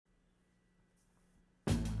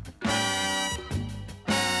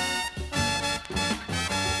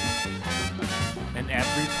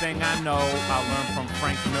everything I know, I learned from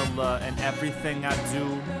Frank Miller, and everything I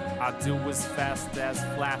do as fast as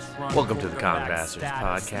Flash run. Welcome to the Comic Bastards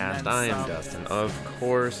podcast. I am Dustin, of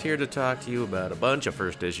course, here to talk to you about a bunch of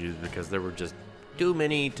first issues because there were just too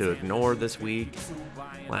many to ignore this week.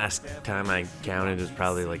 Last time I counted, it was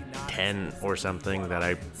probably like 10 or something that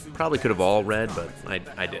I probably could have all read, but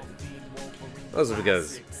I didn't. Also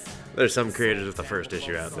because there's some creators with the first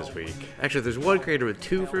issue out this week. Actually, there's one creator with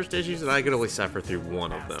 2 first issues, and I could only suffer through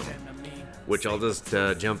one of them, which I'll just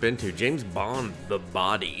jump into. James Bond, The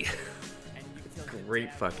Body.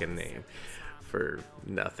 Great fucking name for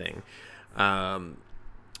nothing.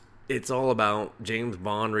 It's all about James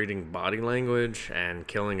Bond reading body language and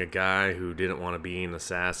killing a guy who didn't want to be an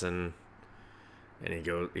assassin.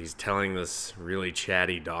 And he's telling this really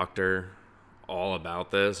chatty doctor all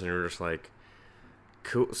about this, and you're just like,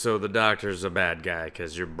 cool. So the doctor's a bad guy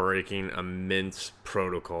because you're breaking immense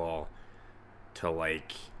protocol to,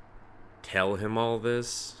 like, tell him all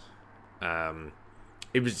this.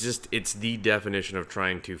 It's the definition of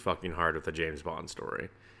trying too fucking hard with a James Bond story.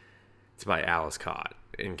 It's by Alice Cott,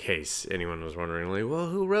 in case anyone was wondering, like, well,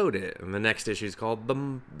 who wrote it? And the next issue is called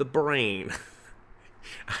The Brain.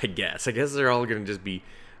 I guess they're all going to just be,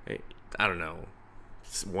 I don't know,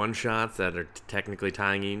 one-shots that are technically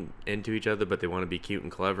tying into each other, but they want to be cute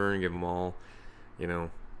and clever and give them all,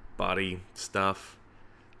 body stuff.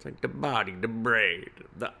 It's like the body, the brain,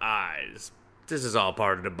 the eyes. This is all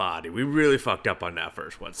part of the body. We really fucked up on that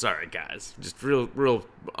first one. Sorry, guys. Just real,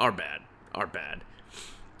 our bad.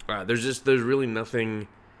 There's really nothing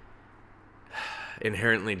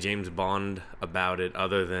inherently James Bond about it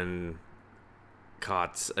other than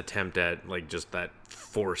Cott's attempt at, like, just that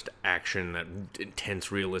forced action, that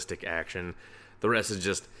intense realistic action. The rest is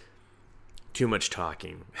just too much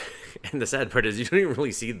talking. And the sad part is you don't even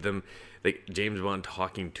really see them, like, James Bond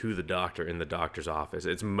talking to the doctor in the doctor's office.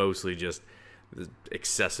 It's mostly just the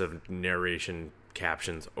excessive narration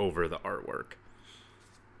captions over the artwork.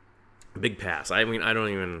 Big pass. I mean,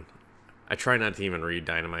 I try not to even read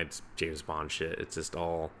Dynamite's James Bond shit. It's just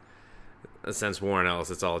all, since Warren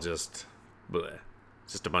Ellis, it's all just bleh.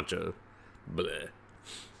 It's just a bunch of bleh.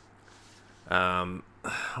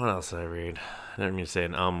 What else did I read? I didn't mean to say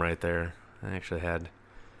an right there. This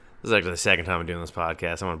is actually the second time I'm doing this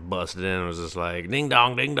podcast. Someone busted in and was just like, ding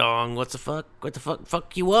dong, what the fuck,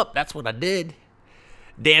 fuck you up, that's what I did.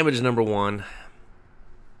 Damage number 1.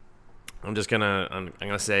 I'm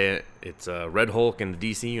gonna say it. It's Red Hulk in the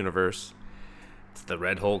DC universe. It's the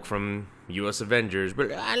Red Hulk from U.S. Avengers,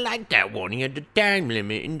 but I like that one. He had the time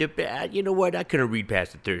limit, and you know what? I couldn't read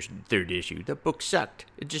past the third issue. That book sucked.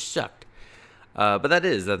 It just sucked. But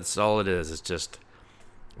that's all it is.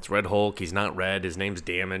 It's Red Hulk. He's not red. His name's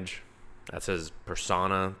Damage. That's his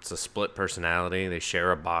persona. It's a split personality. They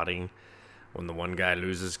share a body. When the one guy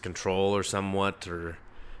loses control or somewhat, or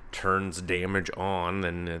turns Damage on,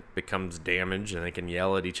 then it becomes Damage, and they can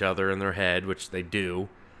yell at each other in their head, which they do.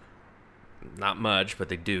 Not much, but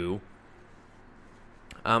they do.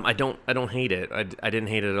 I don't hate it. I didn't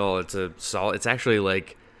hate it at all. It's actually,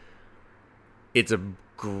 like, it's a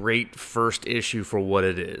great first issue for what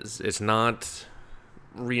it is. It's not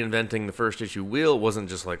reinventing the first issue wheel. It wasn't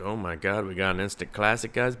just like, oh my god, we got an instant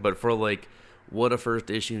classic, guys. But for, like, what a first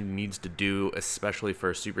issue needs to do, especially for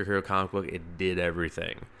a superhero comic book, it did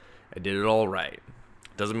everything. It did it all right.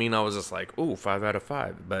 Doesn't mean I was just like, ooh, 5 out of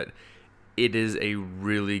 5. But it is a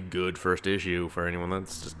really good first issue for anyone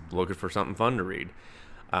that's just looking for something fun to read.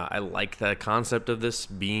 I like the concept of this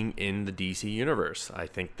being in the DC universe. I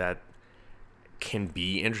think that can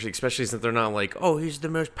be interesting, especially since they're not like, oh, he's the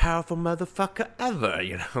most powerful motherfucker ever,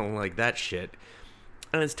 like that shit.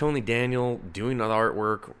 And it's Tony Daniel doing the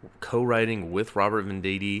artwork, co-writing with Robert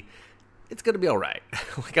Venditti. It's gonna be all right.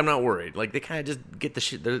 Like, I'm not worried. Like, they kind of just get the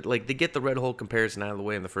shit. They get the Red Hulk comparison out of the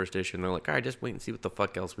way in the first issue, and they're like, all right, just wait and see what the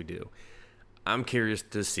fuck else we do. I'm curious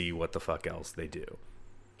to see what the fuck else they do.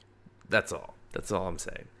 That's all. That's all I'm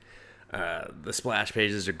saying. The splash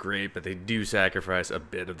pages are great, but they do sacrifice a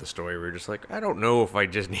bit of the story. We're just like, I don't know if I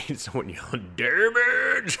just need someone yelling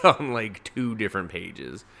Damage on, like, 2 different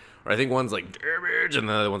pages. Or I think one's like Damage, and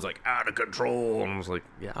the other one's like out of control. And I was like,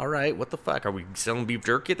 yeah, all right, what the fuck? Are we selling beef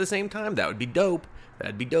jerky at the same time? That would be dope.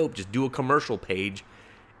 That'd be dope. Just do a commercial page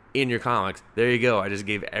in your comics. There you go. I just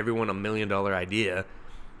gave everyone $1 million idea.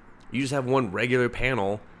 You just have one regular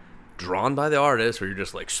panel drawn by the artist where you're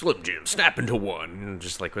just like, Slim Jim, snap into one. And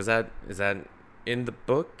just like, is that in the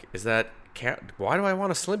book? Why do I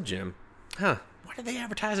want a Slim Jim? Why do they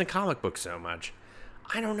advertise in comic books so much?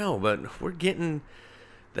 I don't know, but we're getting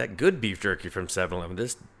that good beef jerky from 7-Eleven.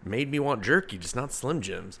 This made me want jerky, just not Slim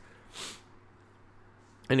Jims.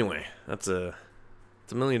 Anyway, that's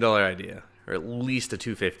It's $1 million idea, or at least a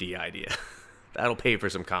 250 idea. That'll pay for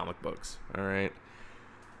some comic books. All right.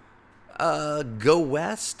 Go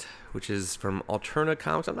West, which is from Alterna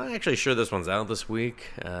Comics. I'm not actually sure this one's out this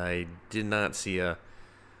week. I did not see a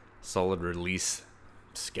solid release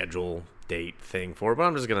schedule date thing for it, but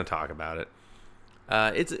I'm just going to talk about it.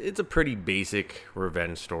 It's a pretty basic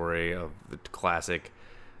revenge story of the classic,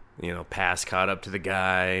 past caught up to the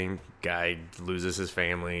guy loses his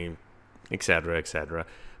family, etc., etc.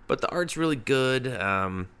 But the art's really good.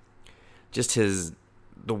 Just the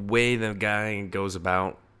way the guy goes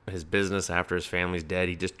about his business after his family's dead,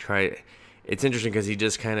 it's interesting because he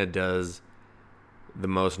just kind of does the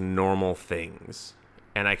most normal things.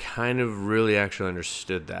 And I kind of really actually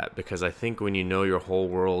understood that, because I think when you know your whole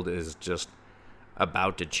world is just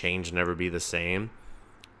about to change and never be the same,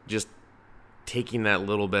 just taking that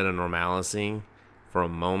little bit of normalcy for a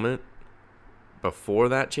moment before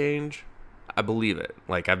that change, I believe it.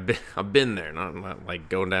 Like, I've been there, not like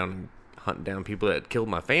going down and hunting down people that killed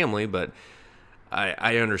my family, but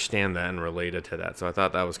I understand that and related to that, so I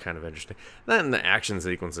thought that was kind of interesting. That and the action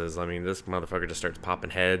sequences, I mean, this motherfucker just starts popping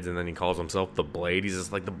heads, and then he calls himself the Blade. He's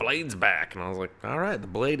just like, the Blade's back, and I was like, all right, the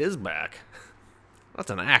Blade is back.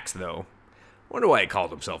 That's an axe, though. Wonder why he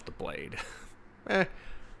called himself the Blade.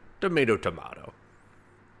 Tomato.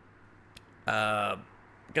 I'm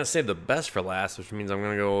gonna save the best for last, which means I'm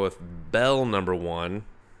gonna go with Bell #1,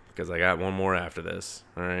 because I got one more after this.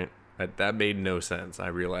 All right, that made no sense. I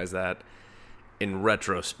realized that in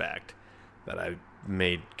retrospect, that I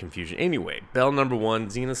made confusion. Anyway, Bell #1,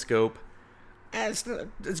 Xenoscope. It's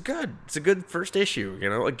good. It's a good first issue.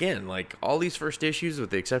 Again, like all these first issues, with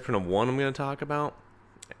the exception of one I'm going to talk about,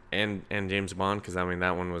 and James Bond, because I mean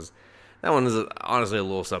that one is honestly a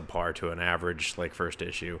little subpar to an average like first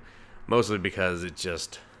issue, mostly because it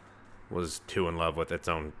just was too in love with its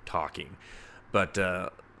own talking. But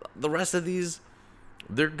the rest of these,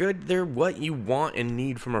 they're good. They're what you want and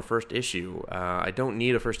need from a first issue. I don't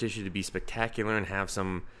need a first issue to be spectacular and have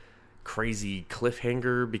some crazy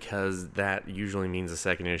cliffhanger, because that usually means the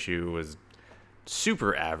second issue was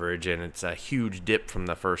super average and it's a huge dip from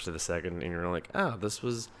the first to the second, and you're like, oh,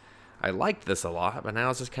 I liked this a lot, but now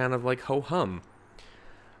it's just kind of like ho-hum.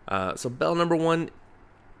 So Bell #1,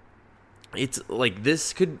 it's like,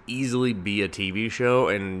 this could easily be a TV show,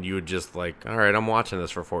 and you would just like, all right, I'm watching this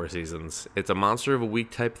for 4 seasons. It's a monster of a week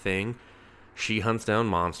type thing. She hunts down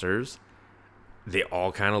monsters. They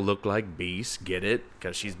all kind of look like beasts. Get it?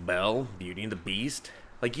 Because she's Belle, Beauty and the Beast.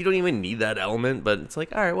 Like, you don't even need that element, but it's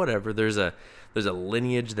like, all right, whatever. There's a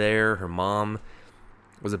lineage there. Her mom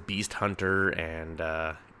was a beast hunter,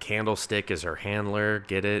 and Candlestick is her handler.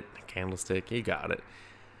 Get it? Candlestick, you got it.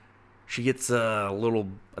 She gets a little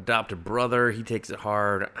adopted brother. He takes it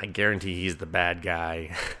hard. I guarantee he's the bad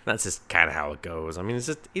guy. That's just kind of how it goes. I mean,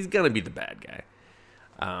 he's going to be the bad guy.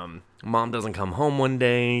 Mom doesn't come home one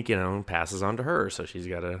day, passes on to her. So she's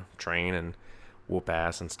got to train and whoop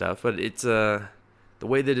ass and stuff. But it's, the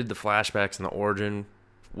way they did the flashbacks and the origin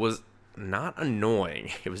was not annoying.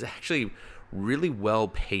 It was actually really well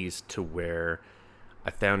paced to where I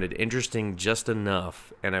found it interesting just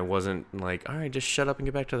enough, and I wasn't like, all right, just shut up and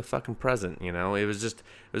get back to the fucking present, It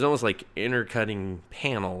was almost like intercutting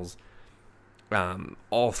panels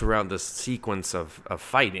all throughout this sequence of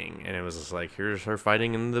fighting, and it was just like, here's her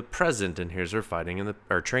fighting in the present, and here's her fighting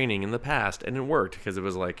training in the past, and it worked, because it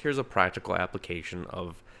was like, here's a practical application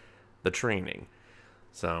of the training.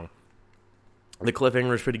 So the cliffhanger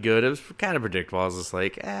was pretty good. It was kind of predictable. I was just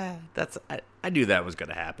like, I knew that was going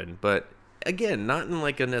to happen, but again, not in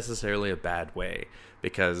like a necessarily a bad way,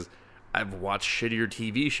 because I've watched shittier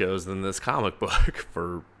TV shows than this comic book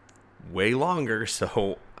for way longer,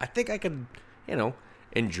 so I think I could,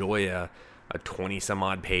 enjoy a 20 some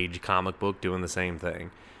odd page comic book doing the same thing,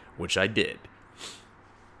 which I did.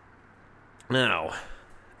 Now,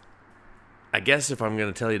 I guess if I'm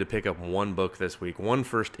going to tell you to pick up one book this week, one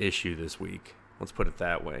first issue this week, let's put it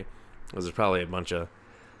that way, because there's probably a bunch of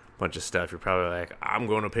stuff. You're probably like, I'm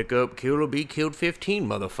going to pick up Kill to Be Killed 15,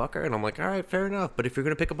 motherfucker. And I'm like, all right, fair enough. But if you're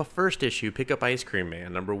going to pick up a first issue, pick up Ice Cream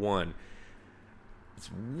Man, #1. It's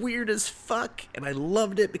weird as fuck, and I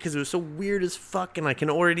loved it because it was so weird as fuck, and I can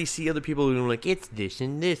already see other people who are like, it's this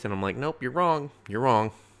and this. And I'm like, nope, you're wrong. You're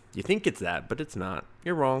wrong. You think it's that, but it's not.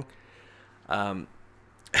 You're wrong.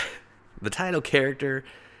 The title character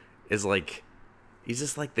is like, he's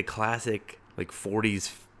just like the classic, like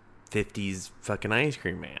 40s, 50s fucking Ice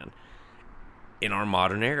Cream Man in our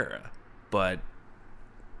modern era. But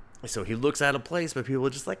so he looks out of place, but people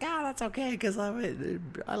are just like, that's okay, because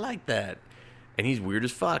I like that. and he's weird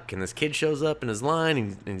as fuck. And this kid shows up in his line,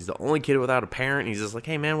 and he's the only kid without a parent. And he's just like,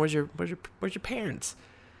 hey man, where's your parents?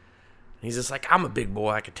 And he's just like, I'm a big boy,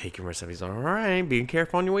 I could take you myself. He's like, all right, be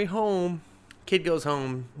careful on your way home. Kid goes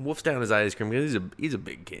home, wolfs down his ice cream because he's a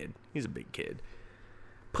big kid. He's a big kid.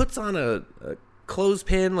 Puts on a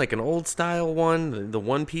clothespin, like an old style one, the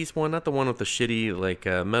one piece one, not the one with the shitty like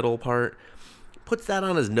metal part. Puts that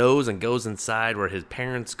on his nose and goes inside where his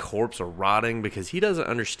parents' corpse are rotting because he doesn't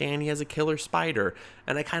understand he has a killer spider.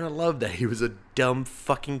 And I kind of love that he was a dumb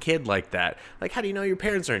fucking kid like that. Like, how do you know your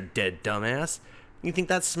parents aren't dead, dumbass? You think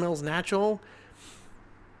that smells natural?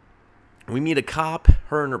 We meet a cop.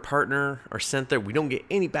 Her and her partner are sent there. We don't get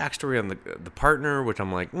any backstory on the partner, which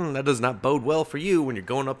I'm like, that does not bode well for you when you're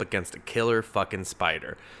going up against a killer fucking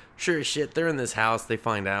spider. Sure as shit, they're in this house. They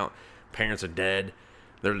find out parents are dead.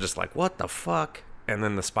 They're just like, what the fuck? And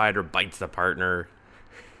then the spider bites the partner.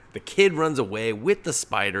 The kid runs away with the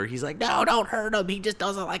spider. He's like, no, don't hurt him. He just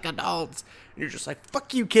doesn't like adults. And you're just like,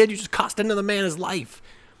 fuck you, kid. You just cost another man his life.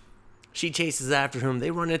 She chases after him.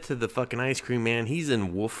 They run into the fucking ice cream man. He's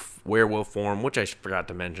in werewolf form, which I forgot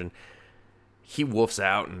to mention. He wolfs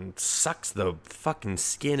out and sucks the fucking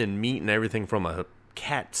skin and meat and everything from a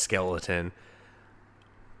cat skeleton.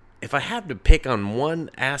 If I have to pick on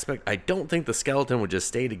one aspect, I don't think the skeleton would just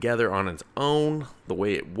stay together on its own the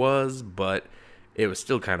way it was, but it was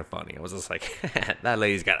still kind of funny. I was just like, that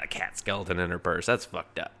lady's got a cat skeleton in her purse. That's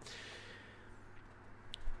fucked up.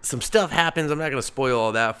 Some stuff happens. I'm not going to spoil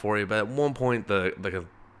all that for you, but at one point, the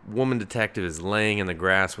woman detective is laying in the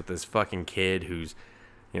grass with this fucking kid who's,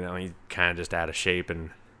 he's kind of just out of shape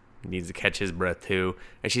and needs to catch his breath too.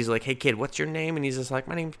 And she's like, hey kid, what's your name? And he's just like,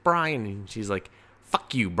 my name's Brian. And she's like,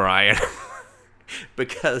 fuck you, Brian.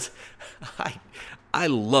 Because I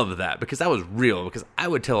love that, because that was real. Because I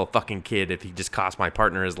would tell a fucking kid, if he just cost my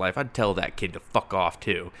partner his life, I'd tell that kid to fuck off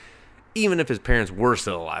too. Even if his parents were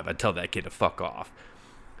still alive, I'd tell that kid to fuck off.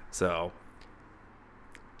 So,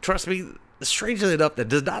 trust me, strangely enough, that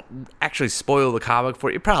does not actually spoil the comic for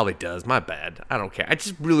you. It probably does. My bad. I don't care. I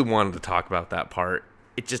just really wanted to talk about that part.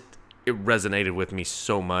 It resonated with me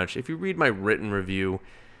so much. If you read my written review,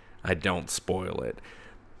 I don't spoil it.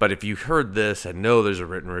 But if you heard this and know there's a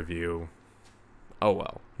written review, oh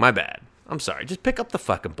well. My bad. I'm sorry. Just pick up the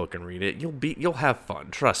fucking book and read it. You'll have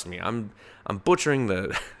fun. Trust me. I'm butchering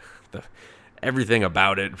the everything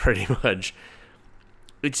about it pretty much.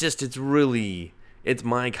 It's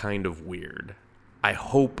my kind of weird. I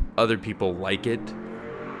hope other people like it.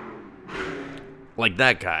 Like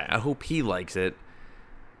that guy. I hope he likes it.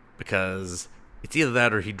 Because it's either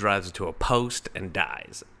that or he drives into a post and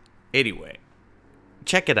dies. Anyway,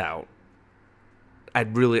 check it out. I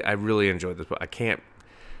really enjoyed this book. It's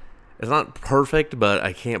not perfect, but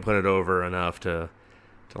I can't put it over enough to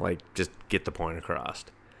like just get the point across.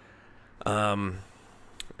 I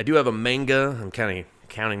do have a manga. I'm kind of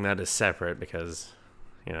counting that as separate because,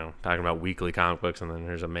 talking about weekly comic books, and then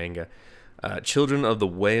there's a manga. Children of the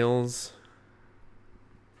Whales.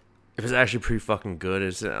 It was actually pretty fucking good.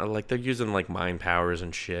 It's like they're using like mind powers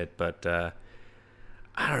and shit, but I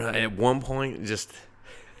don't know. At one point, just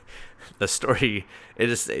the story,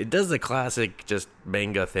 it does the classic just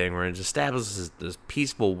manga thing where it establishes this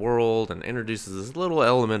peaceful world and introduces this little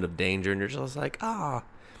element of danger, and you're just like,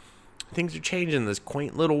 things are changing in this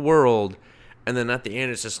quaint little world. And then at the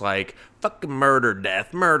end, it's just like, fucking murder,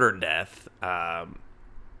 death.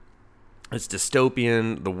 It's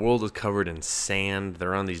dystopian. The world is covered in sand.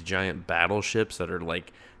 They're on these giant battleships that are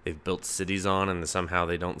like, they've built cities on, and somehow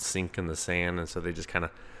they don't sink in the sand, and so they just kind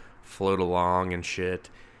of float along and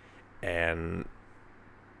shit. And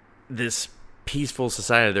this peaceful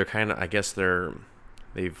society, they're kind of, I guess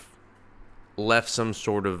they've left some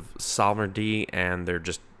sort of sovereignty, and they're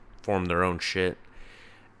just formed their own shit.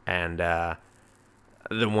 And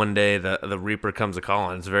then one day the Reaper comes a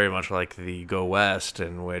calling. It's very much like the Go West,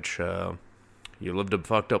 in which you lived a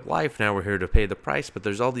fucked up life. Now we're here to pay the price. But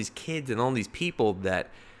there's all these kids and all these people that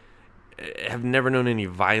have never known any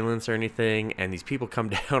violence or anything, and these people come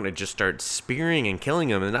down and just start spearing and killing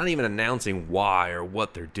them, and not even announcing why or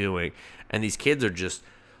what they're doing. And these kids are just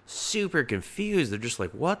super confused. They're just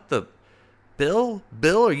like, what the... Bill,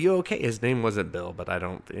 are you okay? His name wasn't Bill, but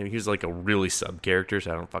he was like a really sub-character,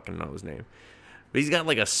 so I don't fucking know his name. But he's got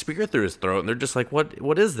like a spear through his throat, and they're just like,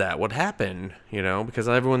 what is that? What happened? Because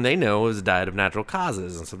everyone they know has died of natural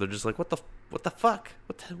causes. And so they're just like, what the fuck?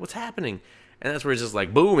 What's happening? And that's where it's just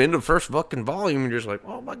like, boom, into the first fucking volume, and you're just like,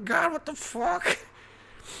 oh my god, what the fuck?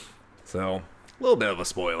 So, a little bit of a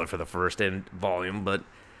spoiler for the first volume, but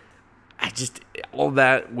all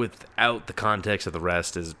that without the context of the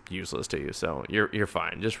rest is useless to you. So you're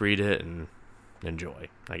fine. Just read it and enjoy,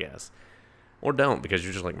 I guess. Or don't, because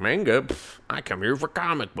you're just like, manga, I come here for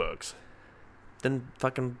comic books. Then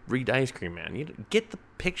fucking read Ice Cream Man. You get the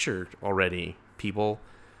picture already, people.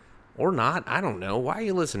 Or not, I don't know. Why are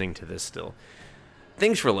you listening to this still?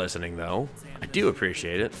 Thanks for listening, though. I do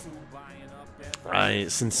appreciate it. I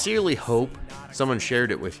sincerely hope someone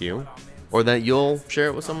shared it with you, or that you'll share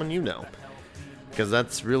it with someone you know. Because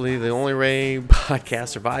that's really the only way podcasts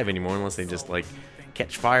survive anymore, unless they just, like,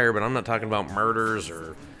 catch fire. But I'm not talking about murders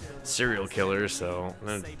or serial killers, so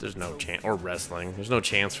there's no chance. Or wrestling. There's no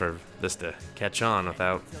chance for this to catch on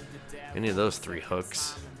without any of those three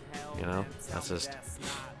hooks. You know? That's just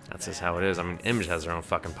how it is. I mean, Image has their own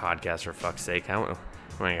fucking podcast, for fuck's sake. How am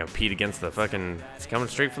I going to compete against the fucking... It's coming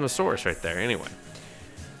straight from the source right there. Anyway.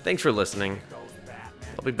 Thanks for listening.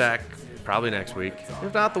 I'll be back probably next week.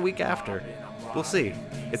 If not, the week after. We'll see.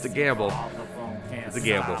 It's a gamble. It's a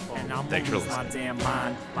gamble. Thanks for listening. My damn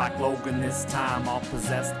mind, like Logan this time, all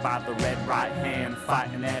possessed by the red right hand,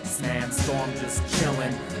 fighting X-Man. Storm just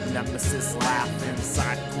chilling, Nemesis laughing,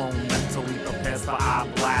 Cyclone mentally prepares for eye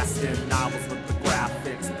blasting. Novels with the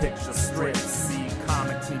graphics, picture strips, see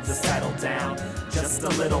comics need to settle down just a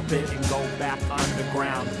little bit and go back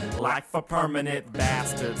underground. Like for permanent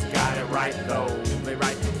bastards, got it right though. They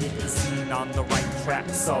write to keep the scene on the right track,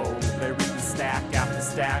 so they read stack after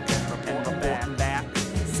stack and reporting back.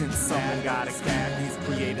 Since someone gotta keep these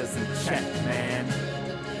creators in check, man.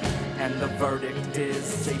 And the verdict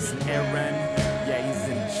is Jason Aaron, yeah, he's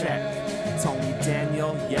in check. Tony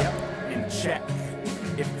Daniel, yep, in check.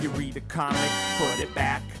 If you read a comic, put it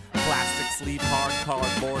back. Plastic sleeve, hard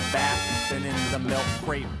cardboard back. Then in the milk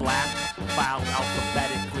crate black. Filed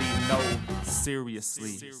alphabetically, no,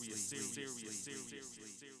 seriously.